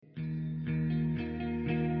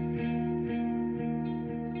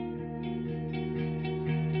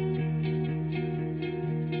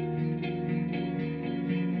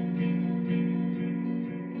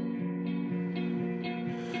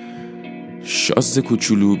شاز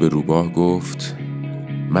کوچولو به روباه گفت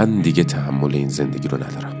من دیگه تحمل این زندگی رو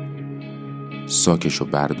ندارم. ساکشو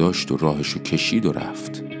برداشت و راهشو کشید و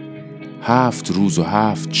رفت. 7 روز و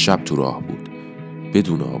 7 شب تو راه بود،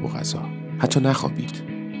 بدون آب و غذا، حتی نخوابید.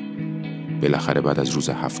 بالاخره بعد از روز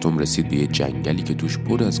 7 رسید به یه جنگلی که توش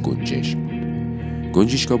پر از گنجشک بود.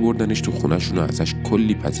 گنجشکا بردنش تو خونه‌شون و ازش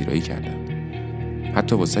کلی پذیرایی کردن.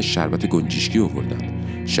 حتی واسه شربت گنجشکی آوردن.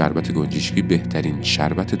 شربت گنجشکی بهترین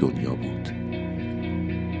شربت دنیا بود.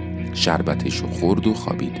 شربتشو خورد و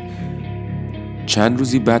خوابید. چند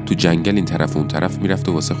روزی بعد تو جنگل این طرف و اون طرف میرفت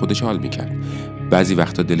و واسه خودش حال میکرد. بعضی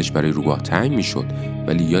وقتا دلش برای روباه تنگ میشد،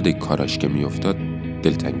 ولی یاد کاراش که میافتاد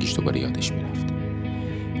دلتنگیش دوباره یادش میرفت.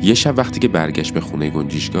 یه شب وقتی که برگشت به خونه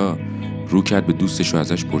گنجشکا، رو کرد به دوستش و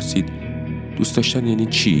ازش پرسید دوست داشتن یعنی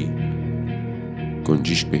چی؟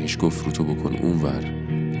 گنجشک بهش گفت رو تو بکن اونور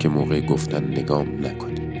که موقع گفتن نگام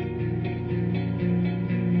نکنی.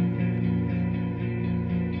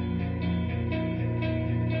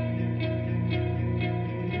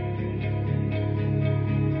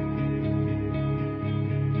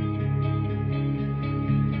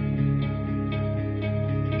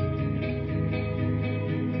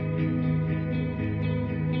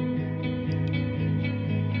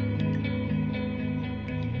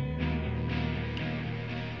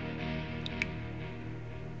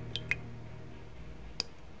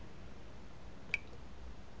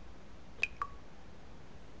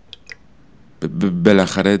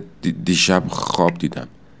 بالاخره دیشب خواب دیدم.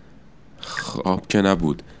 خواب که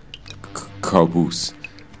نبود، کابوس.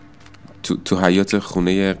 تو حیاط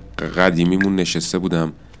خونه قدیمیمون نشسته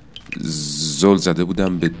بودم، زل زده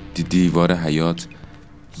بودم به دیوار حیاط.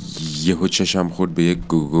 یهو چشم خورد به یک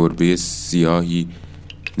گربه سیاهی.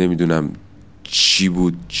 نمیدونم چی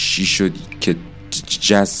بود، چی شد که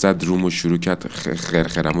جسد روم و شروع کرد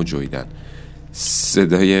خرخرم و جویدن.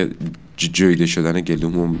 صدای جویده شدن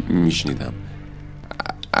گلومو میشنیدم.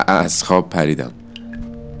 از خواب پریدم.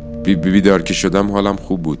 بیدار که شدم حالم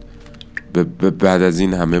خوب بود. بعد از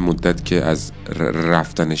این همه مدت که از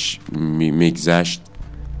رفتنش میگذشت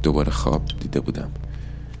دوباره خواب دیده بودم.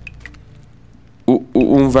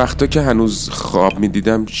 اون وقتا که هنوز خواب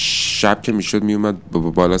میدیدم، شب که میشد میومد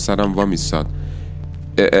بالا سرم وا میستاد.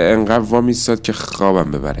 انقدر وا میستاد که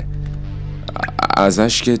خوابم ببره.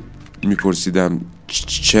 ازش که میپرسیدم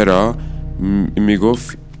چرا،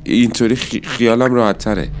 میگفت اینطوری خیالم راحت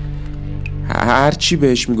تره. هرچی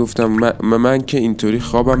بهش میگفتم من که اینطوری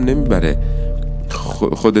خوابم نمیبره.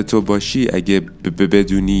 خودتو باشی اگه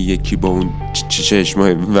بدونی یکی با اون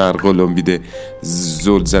چشمای ورقلم بیده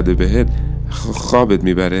زل زده بهت خوابت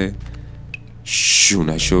میبره.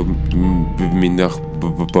 شونشو مینداخت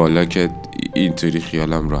بالا که اینطوری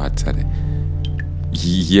خیالم راحت تره.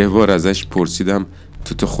 یه بار ازش پرسیدم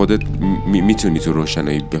تو خودت میتونی تو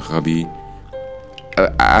روشنایی بخوابی؟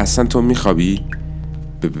 اصلا تو میخوابی؟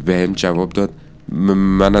 بهم جواب داد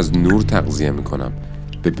من از نور تغذیه میکنم.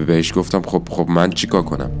 بهش گفتم خب من چیکار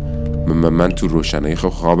کنم؟ من تو روشنایی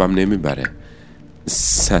خوابم نمیبره.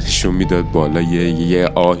 سرشو میداد بالا، یه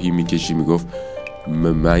آهی میکشی، میگفت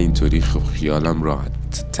من اینطوری خیالم راحت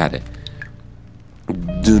تره.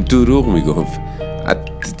 دروغ میگفت.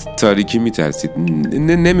 تاریکی میترسید.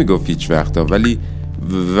 نمیگفت هیچ وقتا، ولی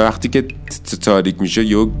وقتی که تاریک میشه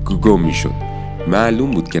یا گم میشد.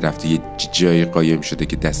 معلوم بود که رفته یه جای قایم شده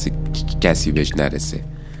که دست کسی بهش نرسه.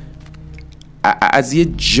 از یه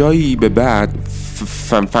جایی به بعد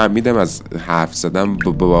فهمیدم از حرف زدم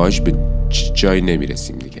باهاش به جای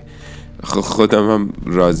نمیرسیم دیگه. خودم هم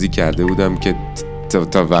راضی کرده بودم که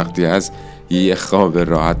تا وقتی هست یه خواب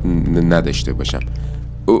راحت نداشته باشم.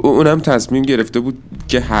 اونم تصمیم گرفته بود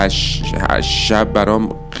که هر شب برام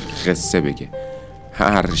قصه بگه.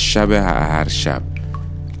 هر شب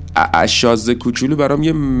شاز کوچولو برام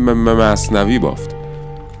یه مثنوی بافت.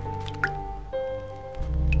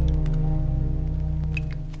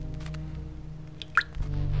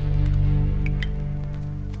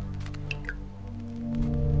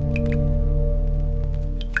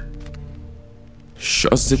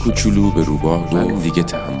 شاز کوچولو به روباه گفت من دیگه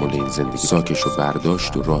تحمل این زندگی. ساکشو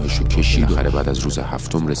برداشت و راهشو کشید. آخره بعد از روز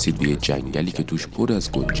 7 رسید به یه جنگلی که توش پر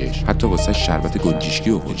از گنجشک، حتی واسه شربت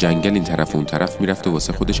گنجشکی آورد. جنگل این طرف و اون طرف میرفت و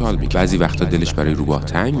واسه خودش حال میکرد. بعضی وقتا دلش برای روباه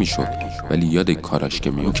تنگ میشد، ولی یاد کاراش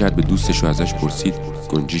که میو کرد به دوستش و ازش پرسید.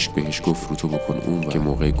 گنجشک بهش گفت رو تو بکن اون که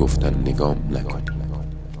موقع گفتن نگام نکنی.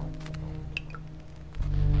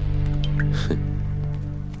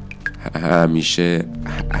 همیشه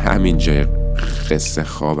همین جای قصه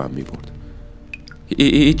خوابم میبرد.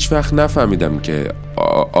 هیچ وقت نفهمیدم که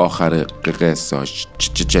آخر قصهاش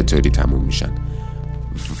چطوری تموم میشن.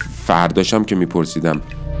 فرداشم که میپرسیدم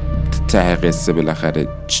ته قصه بالاخره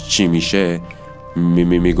چی میشه،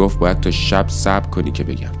 میگفت باید تا شب صبر کنی که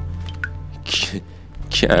بگم.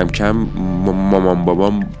 کم کم مامان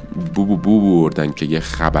بابام بو بردن که یه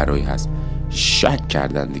خبرایی هست. شک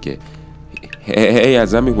کردن دیگه. هی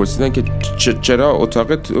ازم میپرسیدن که چرا اتاق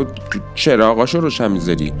چراغاشو روشن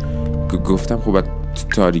میذاری؟ گفتم خب از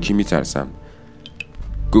تاریکی میترسم.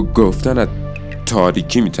 گفتن از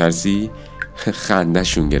تاریکی میترسی؟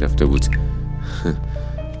 خندهشون گرفته بود.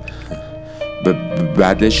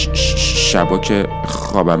 بعدش شبا که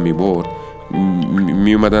خوابم میبرد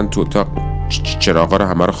میومدن تو اتاق، چراغا رو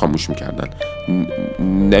همه رو خاموش میکردن.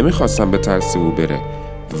 نمیخواستم به ترس او بره.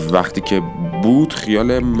 وقتی که بود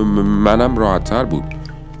خیال منم راحت‌تر بود.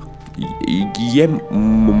 یه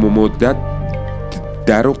مدت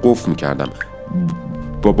در رو قفل میکردم.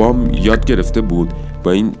 بابام یاد گرفته بود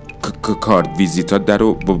با این کارت ویزیتا در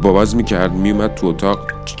رو باز میکرد، میومد تو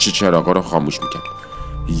اتاق چراغا رو خاموش میکرد.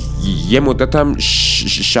 یه مدت هم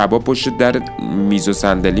شبا پشت در میز و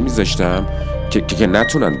صندلی میذاشتم که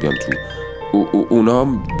نتونن بیان تو. اونا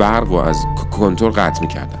هم برق رو از کنترل قطع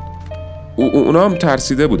میکردن. اونا هم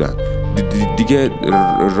ترسیده بودن. دیگه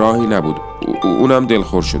راهی نبود. اونا هم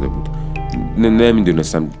دلخور شده بود.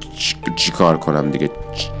 نمیدونستم چی کار کنم دیگه.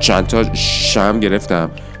 چند تا شمع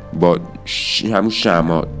گرفتم، با همون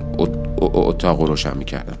شمع اتاق رو روشن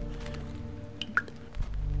میکردم.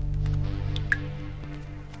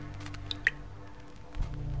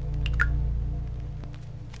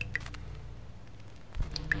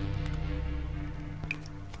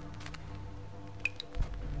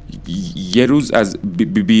 یه روز از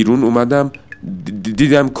بیرون اومدم،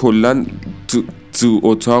 دیدم کلن تو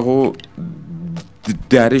اتاقو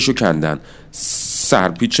درشو کندن،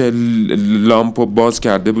 سرپیچ لامپو باز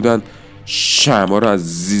کرده بودن، شمع رو از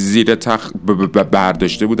زیر تخت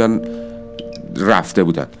برداشته بودن رفته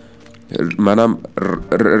بودن. منم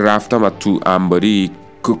رفتم از تو انباری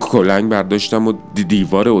کلنگ برداشتم و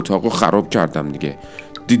دیوار اتاقو خراب کردم دیگه.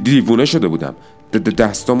 دیوونه شده بودم.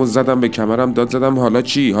 دستامو زدم به کمرم، داد زدم حالا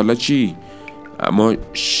چی؟ اما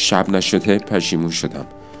شب نشده پشیمون شدم.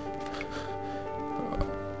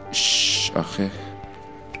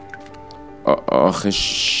 آخه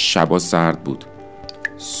شبا سرد بود،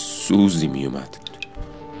 سوزی می اومد.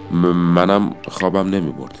 منم خوابم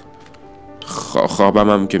نمی برد. خوابم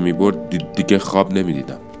هم که می برد دیگه خواب نمی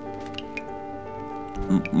دیدم.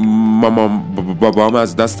 بابام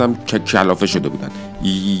از دستم کلافه شده بودن.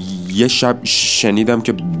 یه شب شنیدم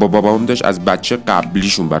که بابام داشت از بچه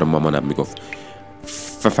قبلیشون برای مامانم میگفت.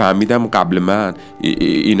 فهمیدم قبل من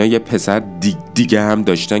اینا یه پسر دیگه هم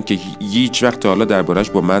داشتن که هیچ وقت حالا دربارش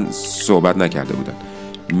با من صحبت نکرده بودن.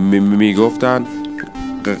 میگفتن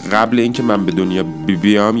قبل اینکه من به دنیا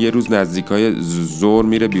بیام یه روز نزدیکای ظهر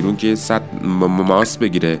میره بیرون که 100 ماست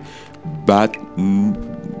بگیره، بعد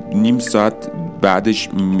نیم ساعت بعدش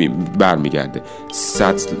برمیگرده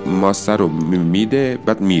 100 ماست رو میده،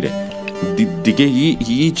 بعد میره دیگه.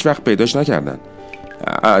 هیچ وقت پیداش نکردن.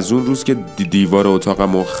 از اون روز که دیوار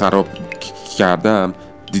اتاقم رو خراب کردم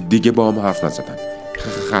دیگه با هم حرف نزدن.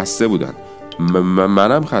 خسته بودن،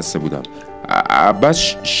 منم خسته بودم.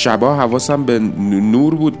 بس شبا حواسم به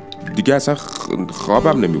نور بود دیگه، اصلا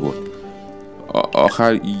خوابم نمی برد.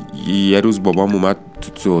 آخر یه روز بابام اومد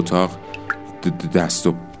تو اتاق، دست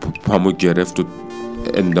و پامو گرفت و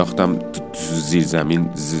انداختم تو زیر زمین.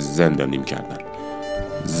 زندانیم کردن.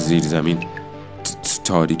 زیر زمین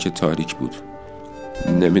تاریک بود.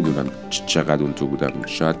 نمیدونم چقدر اون تو بودم،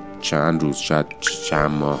 شاید چند روز، شاید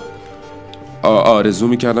چند ماه. آرزو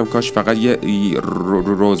میکردم کاش فقط یه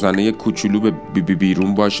روزنه کوچولو به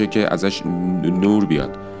بیرون باشه که ازش نور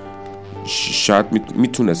بیاد. شاید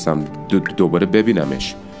میتونستم دوباره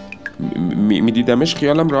ببینمش. میدیدمش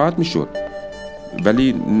خیالم راحت میشد.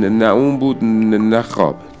 ولی نه اون بود نه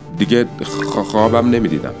خواب. دیگه خوابم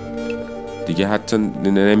نمیدیدم دیگه. حتی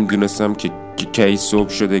نمیدونستم که کی صبح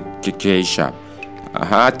شده که کی شب.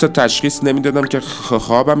 حتی تشخیص نمیدادم که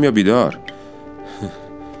خوابم یا بیدار.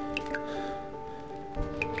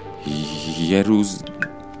 یه روز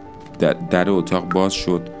در اتاق باز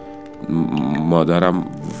شد. مادرم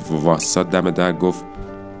واسطه دم در گفت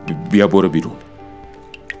بیا برو بیرون.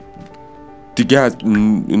 دیگه از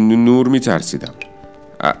نور میترسیدم.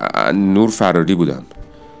 نور فراری بودم.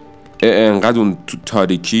 انقدر اون تو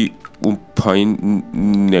تاریکی اون پایین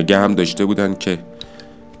نگه هم داشته بودن که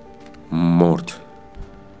مرد.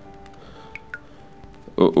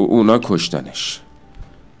 اونا کشتنش.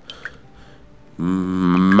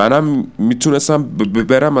 منم میتونستم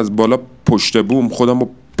برم از بالا پشت بوم خودم رو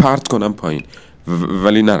پرت کنم پایین،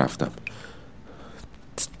 ولی نرفتم.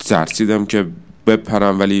 ترسیدم که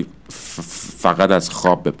بپرم، ولی فقط از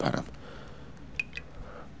خواب بپرم.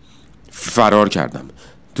 فرار کردم.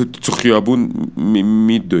 تو خیابون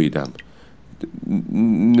میدویدم.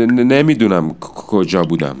 نمیدونم کجا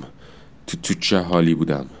بودم، تو چه حالی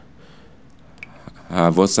بودم.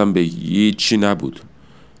 حواسم به هیچی نبود.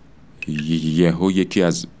 یهو یکی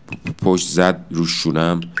از پشت زد رو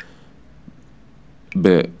شونم.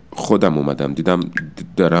 به خودم اومدم، دیدم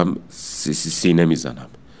دارم سینه میزنم.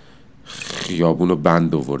 خیابونو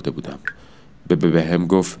بند آورده بودم. به هم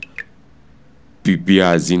گفت بیا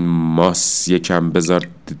از این ماس یکم بذار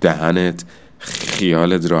دهنت،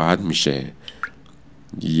 خیالت راحت میشه.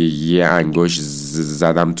 یه انگشت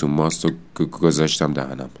زدم تو ماست و گذاشتم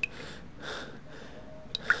دهنم.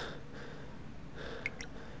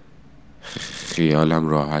 خیالم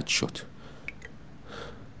راحت شد.